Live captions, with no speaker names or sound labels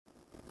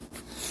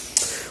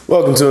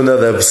Welcome to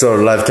another episode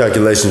of Life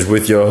Calculations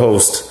with your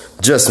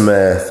host, Just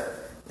Math.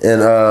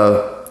 And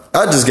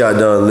I just got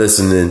done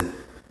listening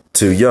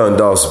to Young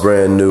Dolph's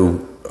brand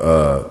new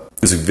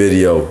music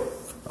video,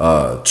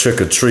 Trick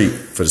or Treat,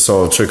 for the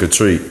song Trick or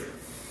Treat.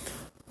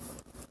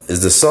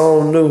 Is the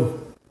song new?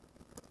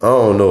 I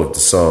don't know if the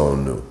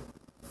song new.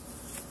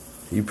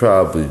 He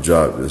probably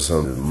dropped it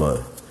some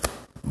month.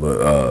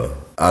 But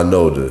I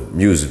know the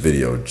music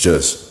video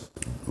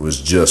was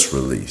just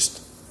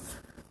released.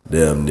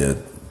 Damn near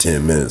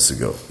 10 minutes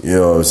ago. You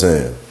know what I'm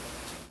saying?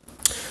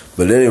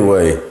 But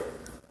anyway,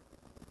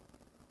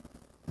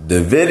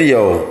 the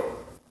video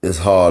is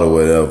hard or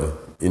whatever.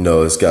 You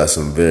know, it's got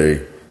some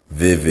very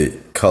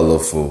vivid,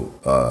 colorful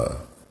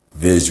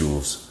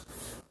visuals.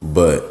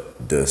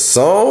 But the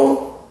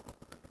song,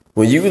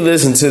 when you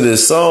listen to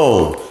this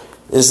song,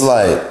 it's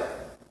like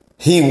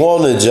he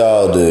wanted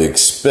y'all to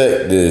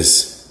expect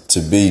this to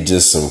be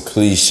just some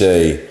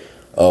cliche,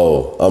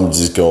 oh, I'm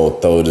just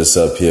gonna throw this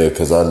up here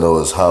because I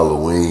know it's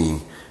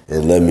Halloween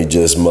and let me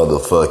just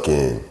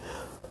motherfucking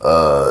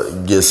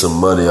get some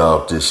money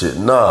off this shit.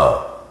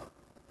 Nah.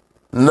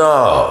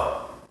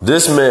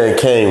 This man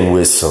came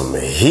with some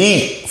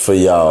heat for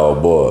y'all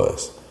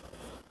boys.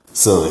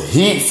 Some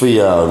heat for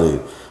y'all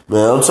niggas.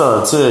 Man, I'm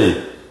trying to tell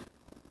you,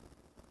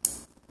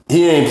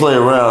 he ain't play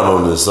around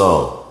on this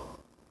song.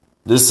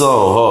 This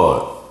song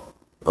hard.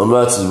 I'm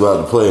actually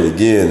about to play it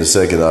again the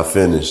second I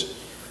finish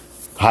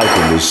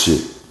hyping this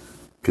shit.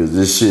 Cause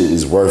this shit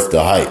is worth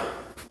the hype.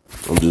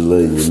 I'm just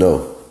letting you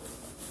know.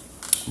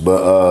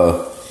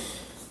 But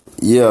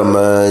yeah,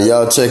 man,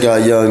 y'all check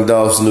out Young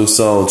Dolph's new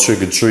song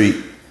Trick or Treat.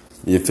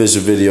 The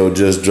official video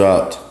just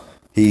dropped.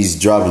 He's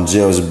dropping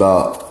gems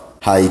about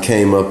how he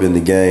came up in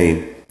the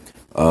game.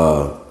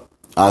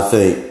 I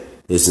think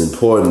it's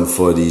important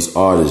for these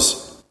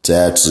artists to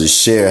actually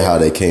share how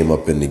they came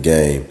up in the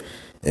game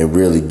and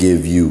really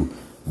give you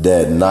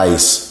that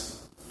nice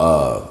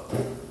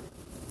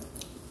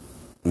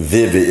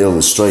vivid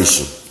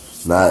illustration.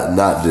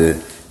 Not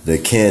the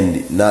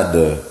candy, not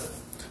the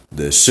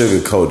sugar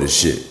coated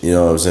shit. You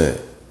know what I'm saying?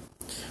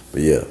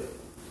 But yeah,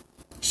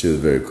 shit was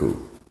very cool.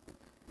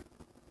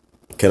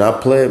 Can I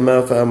play it? Matter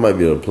of fact, I might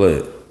be able to play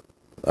it.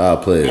 I'll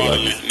play it like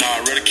it. Nah,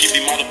 I'd rather keep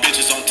these model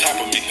bitches on top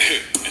of me.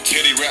 And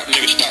Teddy rap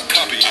niggas stop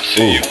copying. I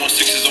say you want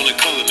sixes on the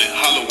color than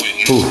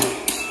Halloween.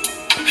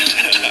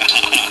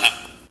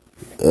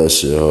 That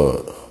shit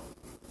hard.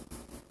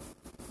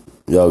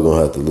 Y'all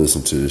gonna have to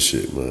listen to this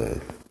shit,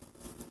 man.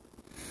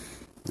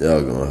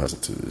 Y'all gonna have to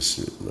listen to this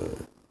shit,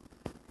 man.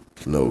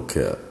 No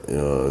cap, you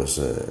know what I'm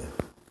saying?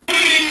 I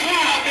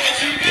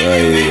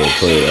ain't gonna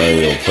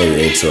play the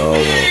intro. I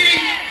don't know.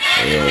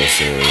 You know what I'm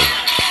saying?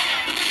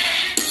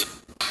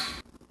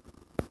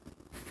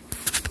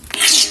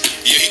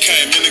 Yeah, he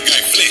came in the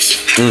game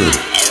flexing. I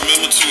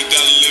remember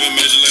 2011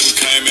 major label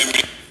came at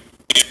me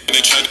and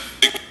they tried to.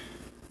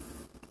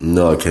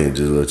 No, I can't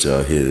just let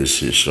y'all hear this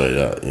shit straight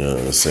out. You know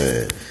what I'm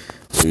saying?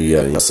 We got, you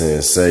know what I'm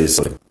saying, say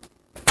something.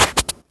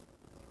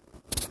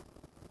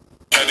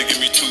 Tried to give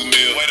me $2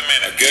 million. Wait a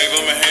minute. I gave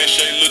him a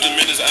handshake, looked him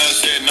in his eyes,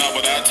 said, nah,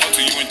 but I'll talk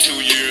to you in 2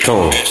 years. Come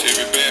on.